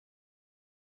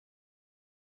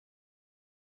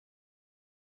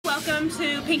welcome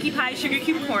to Pinkie Pie Sugar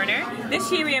Cube Corner.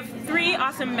 This year we have 3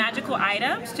 awesome magical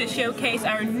items to showcase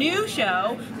our new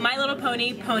show, My Little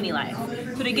Pony Pony Life.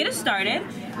 So to get us started,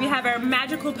 we have our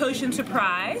magical potion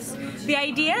surprise. The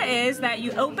idea is that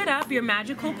you open up your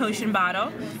magical potion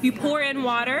bottle, you pour in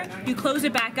water, you close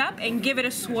it back up and give it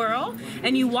a swirl,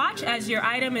 and you watch as your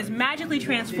item is magically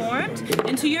transformed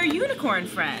into your unicorn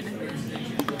friend.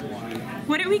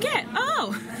 What did we get?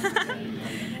 Oh!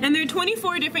 And there are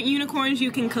 24 different unicorns you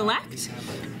can collect,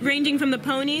 ranging from the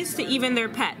ponies to even their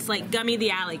pets, like Gummy the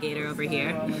alligator over here.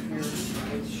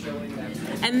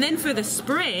 And then for the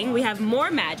spring, we have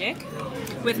more magic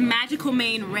with Magical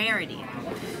Mane Rarity.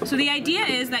 So the idea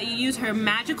is that you use her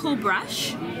magical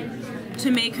brush to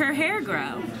make her hair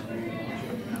grow.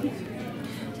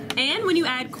 And when you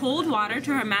add cold water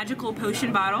to her magical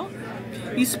potion bottle,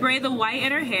 you spray the white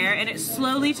in her hair and it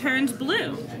slowly turns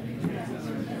blue.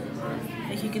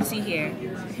 As you can see here.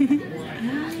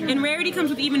 And Rarity comes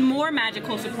with even more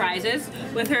magical surprises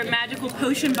with her magical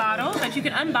potion bottle that you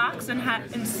can unbox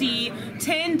and see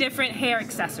 10 different hair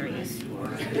accessories.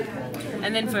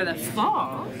 And then for the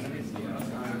fall,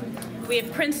 we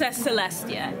have Princess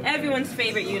Celestia, everyone's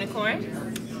favorite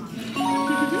unicorn.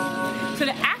 So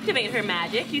to activate her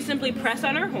magic, you simply press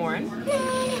on her horn,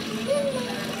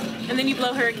 and then you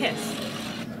blow her a kiss.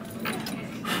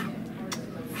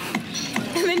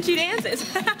 And then she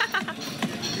dances.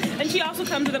 And she also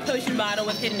comes with a potion bottle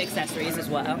with hidden accessories as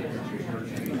well.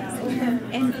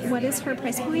 And what is her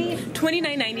price point?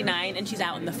 $29.99, and she's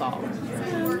out in the fall.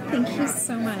 Oh, thank you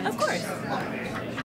so much. Of course.